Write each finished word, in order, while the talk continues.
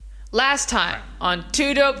Last time on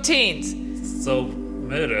Two Dope Teens. Solve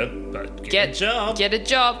murder, but get a job. Get a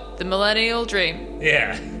job. The millennial dream.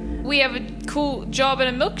 Yeah. We have a cool job in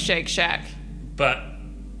a milkshake shack. But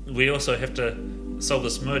we also have to solve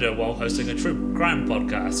this murder while hosting a true crime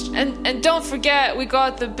podcast. And don't forget, we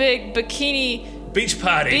got the big bikini Beach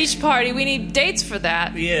party. We need dates for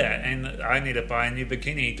that. Yeah, and I need to buy a new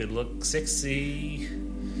bikini to look sexy.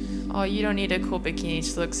 Oh, you don't need a cool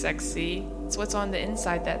bikini to look sexy. It's what's on the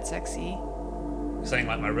inside that's sexy. You're saying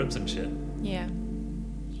like my ribs and shit. Yeah.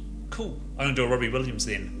 Cool. I'm gonna do a Robbie Williams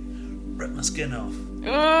then. Rip my skin off.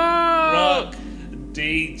 Oh! Rock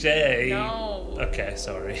DJ. No. Okay,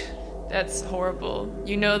 sorry. That's horrible.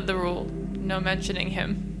 You know the rule. No mentioning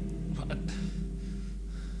him. What?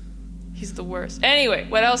 He's the worst. Anyway,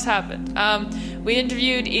 what else happened? We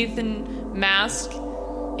interviewed Ethan Mask.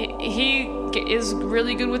 He is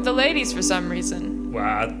really good with the ladies for some reason.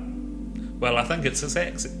 Well, I think it's his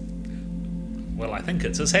accent.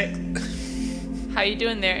 How you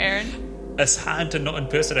doing there, Aaron? It's hard to not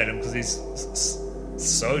impersonate him because he's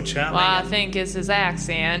so charming. Well, I think it's his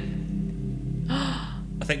accent.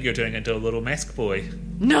 I think you're turning into a little mask boy.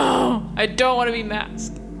 No! I don't want to be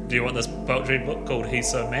masked. Do you want this poetry book called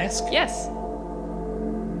He's So Masked? Yes.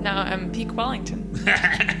 Now I'm Pete Wellington.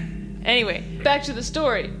 Anyway, back to the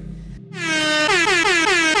story.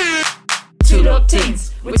 Two dope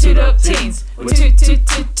teens. We're two dope teens. We're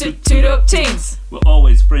two dope teens. We're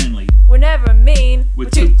always friendly. We're never mean. We're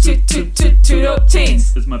two dope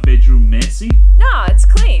teens. Is my bedroom messy? Nah, it's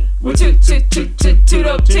clean. We're two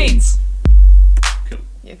dope teens. Cool.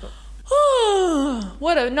 Yeah, cool.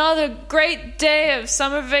 What another great day of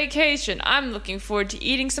summer vacation. I'm looking forward to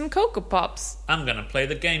eating some Cocoa Pops. I'm gonna play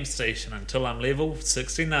the game station until I'm level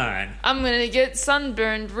 69. I'm gonna get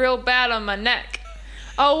sunburned real bad on my neck.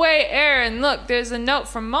 Oh wait, Aaron, look, there's a note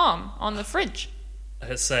from Mom on the fridge.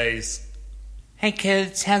 It says, Hey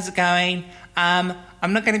kids, how's it going? I'm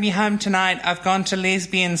not going to be home tonight. I've gone to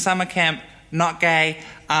lesbian summer camp, not gay.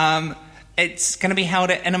 It's going to be held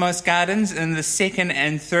at Innermost Gardens in the 2nd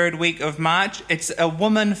and 3rd week of March. It's a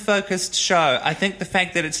woman-focused show. I think the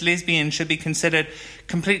fact that it's lesbian should be considered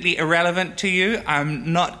completely irrelevant to you.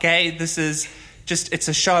 I'm not gay. This is just, it's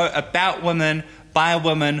a show about women, by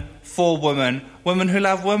women, for women. Women who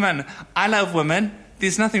love women. I love women.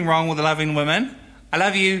 There's nothing wrong with loving women. I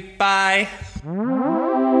love you. Bye.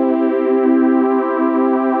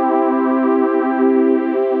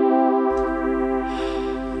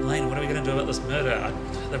 Elaine, what are we gonna do about this murder?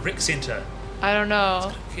 The rec centre. I don't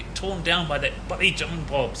know. Get torn down by that bloody John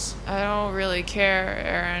Bobs. I don't really care,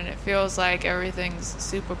 Aaron. It feels like everything's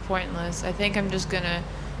super pointless. I think I'm just gonna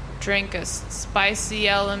drink a spicy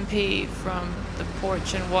LMP from the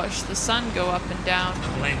porch and watch the sun go up and down.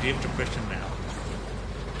 Elaine, do you have depression now?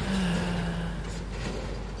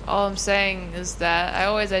 All I'm saying is that I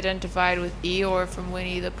always identified with Eeyore from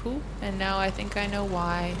Winnie the Pooh, and now I think I know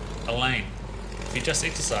why. Elaine, if you just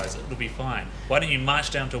exercise, it'll be fine. Why don't you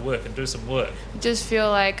march down to work and do some work? I just feel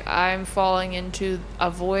like I'm falling into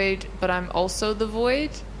a void, but I'm also the void.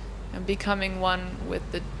 I'm becoming one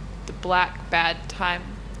with the black bad time,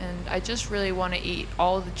 and I just really want to eat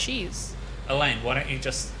all the cheese. Elaine, why don't you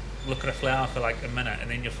just look at a flower for like a minute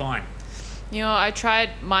and then you're fine? You know, I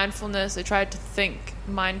tried mindfulness, I tried to think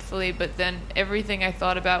mindfully, but then everything I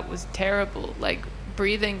thought about was terrible. Like,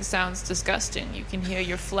 breathing sounds disgusting. You can hear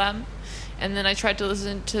your phlegm. And then I tried to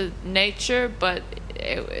listen to nature, but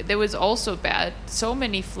it was also bad. So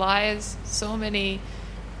many flies, so many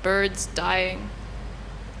birds dying.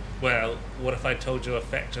 Well, what if I told you a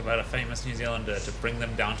fact about a famous New Zealander to bring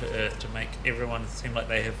them down to earth to make everyone seem like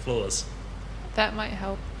they have flaws? That might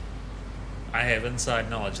help. I have inside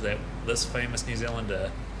knowledge that this famous New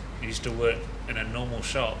Zealander used to work in a normal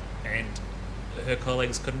shop and her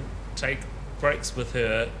colleagues couldn't take breaks with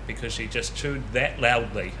her because she just chewed that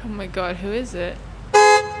loudly. Oh my god, who is it?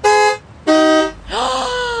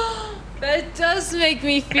 That does make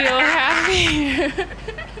me feel happy.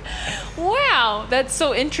 Wow, that's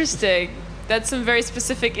so interesting. That's some very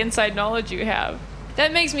specific inside knowledge you have.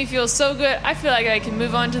 That makes me feel so good. I feel like I can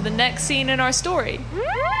move on to the next scene in our story.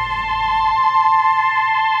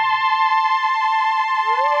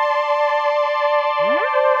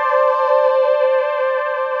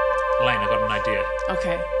 Elaine, I got an idea.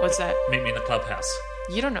 Okay, what's that? Meet me in the clubhouse.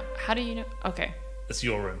 You don't know. How do you know? Okay, It's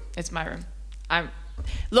your room. it's my room.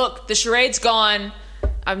 Look, the charade's gone.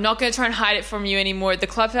 I'm not going to try and hide it from you anymore. The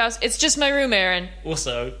clubhouse, it's just my room, Aaron.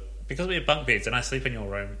 Also, because we have bunk beds and I sleep in your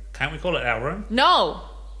room, can't we call it our room? No,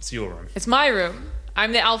 It's your room. it's my room.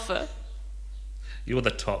 I'm the alpha. You're the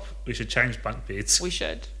top. We should change bunk beds. We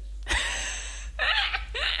should.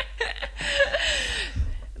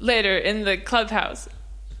 later in the clubhouse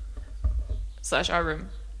 / our room.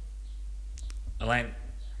 Elaine,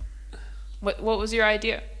 What was your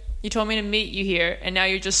idea? You told me to meet you here, and now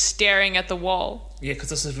you're just staring at the wall. yeah, because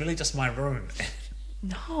this is really just my room.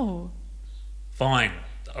 No. Fine,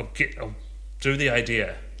 I'll do the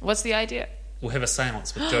idea. What's the idea? We'll have a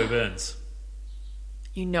seance with Joe Burns.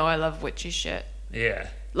 You know I love witchy shit. Yeah.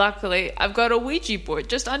 Luckily, I've got a Ouija board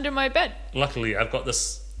just under my bed. Luckily, I've got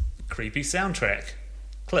this creepy soundtrack.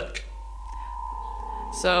 Click.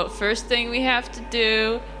 So first thing we have to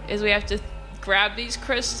do is we have to grab these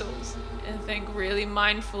crystals and think really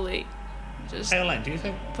mindfully. Just Hey, Elaine, do you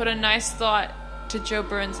think put a nice thought to Joe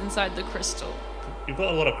Burns inside the crystal. you've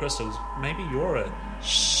got a lot of crystals? Maybe you're a...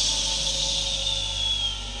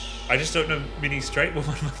 I just don't know many straight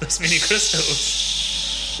women with this many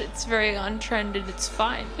crystals. It's very untrended. It's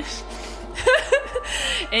fine.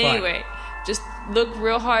 Anyway, just look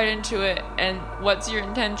real hard into it. And what's your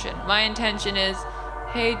intention? My intention is,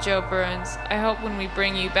 hey, Joe Burns, I hope when we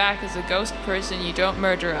bring you back as a ghost person, you don't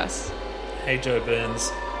murder us. Hey, Joe Burns,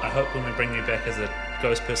 I hope when we bring you back as a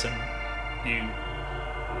ghost person, you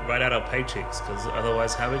write out our paychecks, because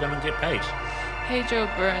otherwise how are we going to get paid? Hey, Joe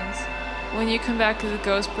Burns, when you come back as a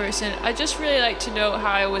ghost person, I'd just really like to know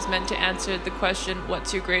how I was meant to answer the question,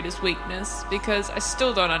 what's your greatest weakness? Because I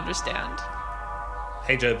still don't understand.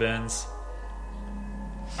 Hey, Joe Burns,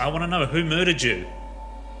 I want to know who murdered you.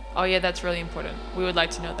 Oh yeah, that's really important. We would like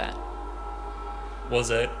to know that. Was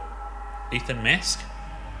it Ethan Mask?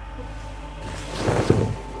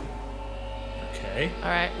 Okay.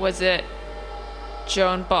 Alright, was it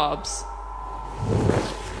Joan Bobs?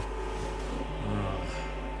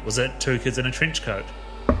 Was it two kids in a trench coat?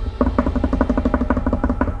 I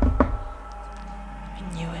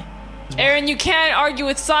knew it. Aaron, you can't argue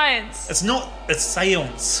with science. It's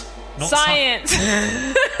seance. Not Science.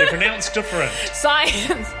 They're pronounced different.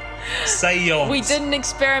 Science. Seance. We did an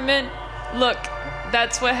experiment. Look,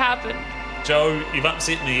 that's what happened. Joe, you've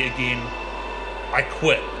upset me again. I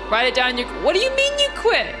quit. Write it down. What do you mean you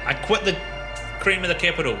quit? I quit the cream of the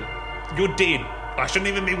capital. You're dead. I shouldn't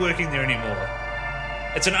even be working there anymore.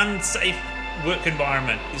 It's an unsafe work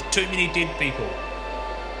environment. There's too many dead people.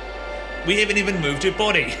 We haven't even moved your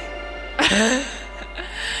body.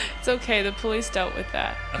 It's okay. The police dealt with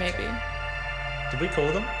that. Okay. Maybe. Did we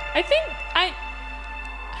call them? I think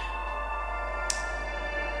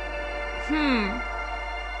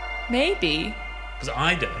maybe. Because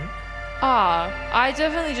I didn't. I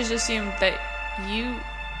definitely just assumed that you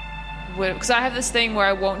would, because I have this thing where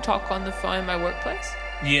I won't talk on the phone in my workplace.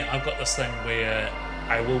 Yeah, I've got this thing where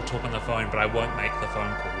I will talk on the phone, but I won't make the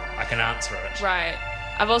phone call. I can answer it. Right.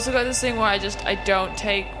 I've also got this thing where I don't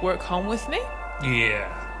take work home with me.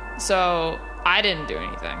 Yeah. So I didn't do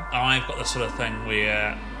anything. I've got this sort of thing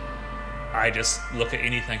where I just look at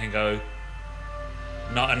anything and go,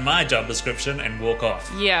 not in my job description, and walk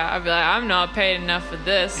off. Yeah, I'd be like, I'm not paid enough for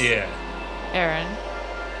this. Yeah. Aaron,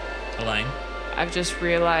 Elaine? I've just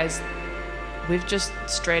realized we've just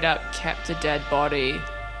straight up kept a dead body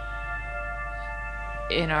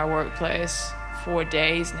in our workplace for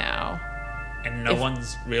days now. And no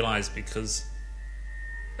one's realised because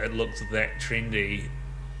it looks that trendy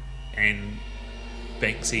and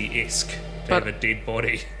Banksy-esque to But- have a dead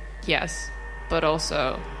body. Yes, but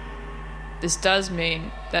also, this does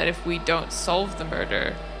mean that if we don't solve the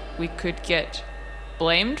murder, we could get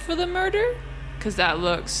blamed for the murder? Because that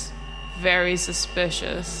looks very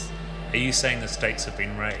suspicious. Are you saying the stakes have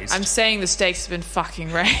been raised? I'm saying the stakes have been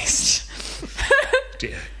fucking raised.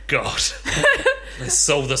 Dear God. Let's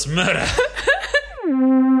solve this murder.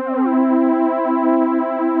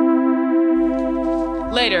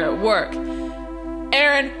 Later at work.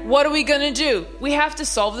 Aaron, what are we gonna do? We have to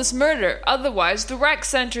solve this murder. Otherwise, the rec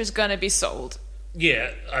center's gonna be sold.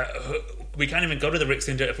 Yeah, we can't even go to the rec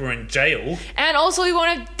centre if we're in jail. And also, we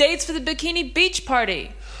won't have dates for the Bikini Beach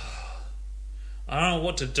party. I don't know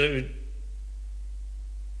what to do.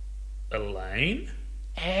 Elaine?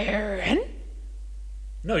 Aaron?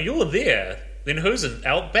 No, you're there. Then who's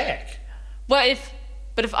out back? But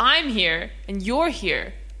if I'm here and you're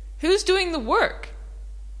here, who's doing the work?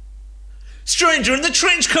 Stranger in the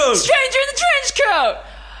trench coat! Stranger in the trench coat!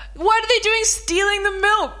 What are they doing stealing the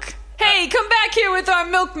milk? Hey, come back here with our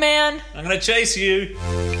milkman. I'm gonna chase you.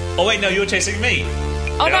 Oh wait, no, you're chasing me.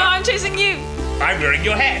 Oh, Yeah. no, I'm chasing you. I'm wearing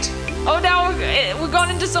your hat. Oh, now we're going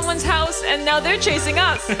into someone's house and now they're chasing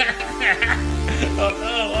us.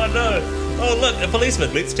 Oh no. Oh look, a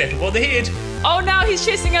policeman. Let's tap him on the head. Oh, now he's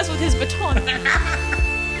chasing us with his baton.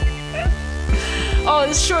 Oh,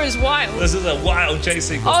 this sure is wild. This is a wild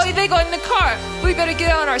chasing. Oh, they got in the car. We better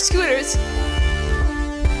get on our scooters.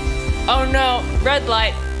 Oh no, red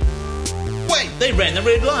light. Wait, they ran the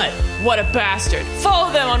red light. What a bastard.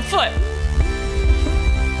 Follow them on foot.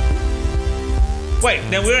 Wait,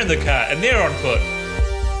 now we're in the car and they're on foot.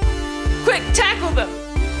 Quick, tackle them.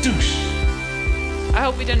 Douche. I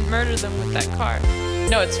hope we didn't murder them with that car.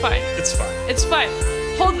 No, it's fine. It's fine. It's fine.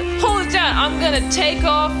 Hold it down. I'm gonna take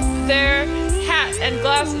off their hat and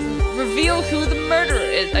glasses and reveal who the murderer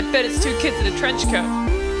is. I bet it's two kids in a trench coat.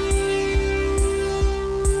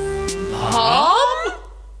 Mom?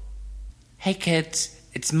 Hey kids,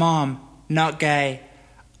 it's Mom, not gay.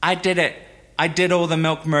 I did it. I did all the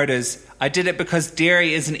milk murders. I did it because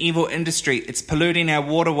dairy is an evil industry. It's polluting our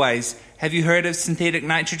waterways. Have you heard of synthetic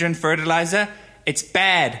nitrogen fertilizer? It's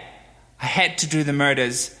bad. I had to do the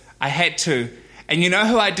murders. I had to. And you know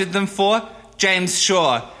who I did them for? James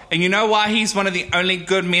Shaw. And you know why he's one of the only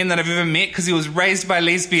good men that I've ever met? Because he was raised by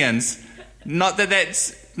lesbians. I'm not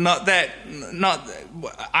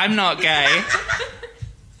gay.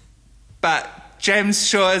 But James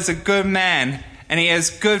Shaw is a good man. And he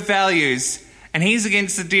has good values. And he's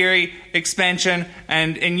against the dairy expansion.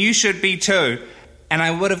 And you should be too. And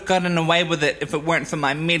I would have gotten away with it if it weren't for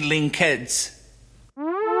my meddling kids.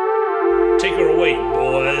 Take her away,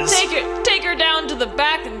 boys. Take her down to the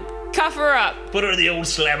back and cuff her up. Put her in the old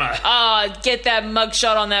slammer. Get that mug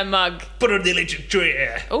shot on that mug. Put her in the electric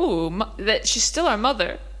chair. Ooh, she's still our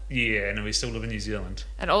mother. Yeah, no, we still live in New Zealand.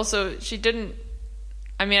 And also,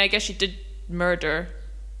 I guess she did murder.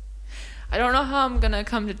 I don't know how I'm gonna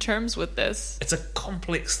come to terms with this. It's a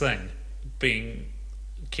complex thing,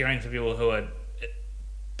 caring for people who are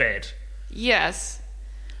bad. Yes.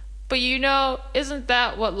 But isn't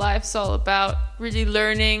that what life's all about? Really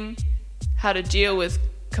learning how to deal with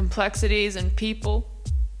complexities and people?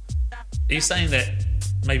 Are you saying that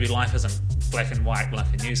maybe life isn't black and white like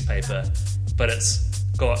a newspaper, but it's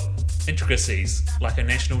got intricacies like a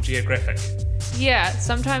National Geographic? Yeah,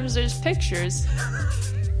 sometimes there's pictures.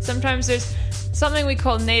 Sometimes there's something we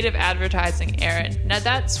call native advertising, Aaron. Now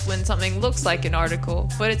that's when something looks like an article,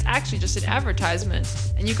 but it's actually just an advertisement.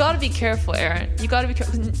 And you gotta be careful, Aaron. You gotta be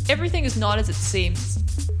careful. Everything is not as it seems.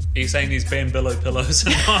 Are you saying these Bambillo pillows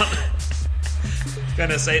are not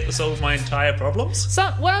gonna solve my entire problems?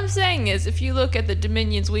 What I'm saying is, if you look at the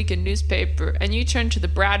Dominion's Weekend newspaper and you turn to the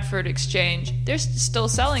Bradford Exchange, they're still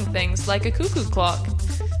selling things like a cuckoo clock.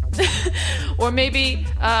 Or maybe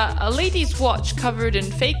a lady's watch covered in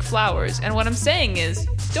fake flowers. And what I'm saying is,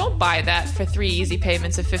 don't buy that for 3 easy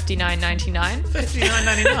payments of $59.99.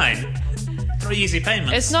 $59.99? 3 easy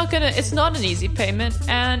payments? It's not an easy payment,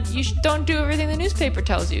 and you don't do everything the newspaper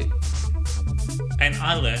tells you. And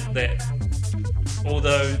I learned that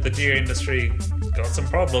although the dairy industry got some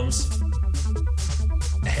problems,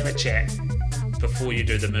 have a chat before you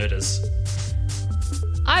do the murders.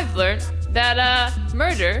 I've learned that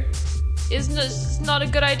murder is not a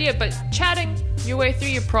good idea, but chatting your way through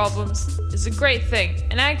your problems is a great thing.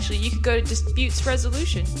 And actually, you could go to disputes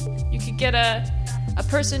resolution. You could get a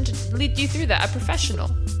person to lead you through that, a professional.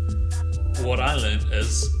 What I learned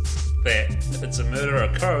is that if it's a murder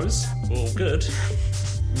of crows, all good.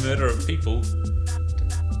 Murder of people,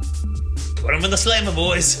 put them in the slammer,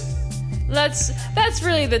 boys. That's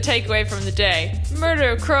really the takeaway from the day.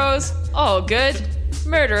 Murder of crows, all good.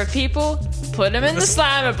 Murder of people, put them in the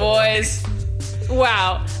slammer, boys.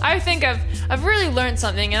 Wow, I think I've really learned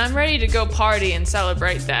something, and I'm ready to go party and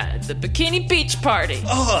celebrate that at the Bikini Beach party.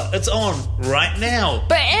 Oh, it's on right now.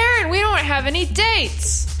 But Aaron, we don't have any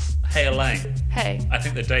dates. Hey, Elaine. Hey. I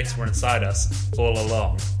think the dates were inside us all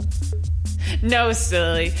along. No,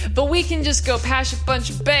 silly. But we can just go pash a bunch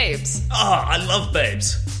of babes. Oh, I love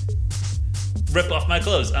babes. Rip off my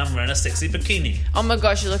clothes. I'm wearing a sexy bikini. Oh my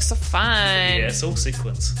gosh, you look so fine. Yeah, it's all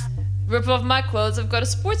sequins. Rip off my clothes. I've got a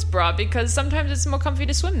sports bra because sometimes it's more comfy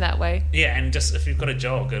to swim that way. Yeah, and just if you've got a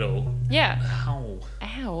jog at all. Yeah. Ow.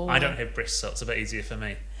 Ow. I don't have breasts, so it's a bit easier for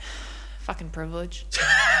me. Fucking privilege.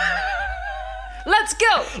 Let's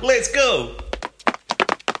go! Let's go!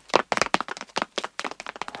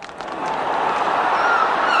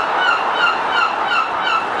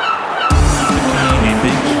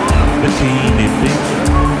 Bikini Beach,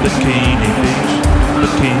 Bikini Beach,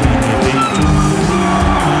 Bikini Beach.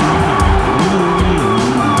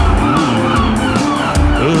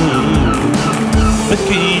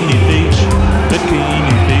 Bikini Beach,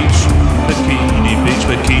 Bikini Beach, Bikini Beach,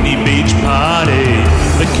 Bikini Beach party.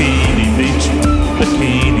 Bikini Beach,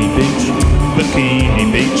 Bikini Beach, Bikini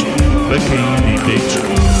Beach, Bikini Beach,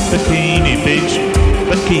 Bikini Beach,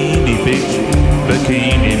 Bikini Beach,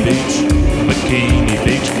 Bikini Beach, Bikini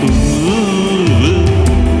Beach.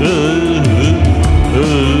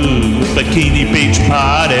 Bikini Beach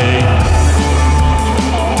party.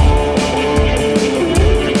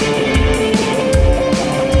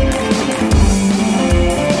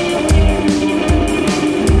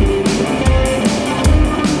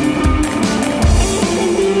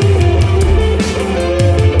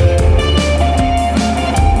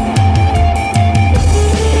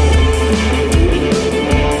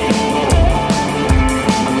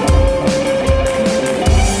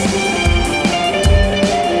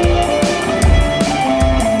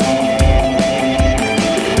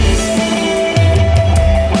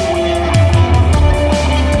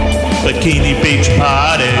 Beach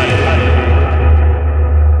Party.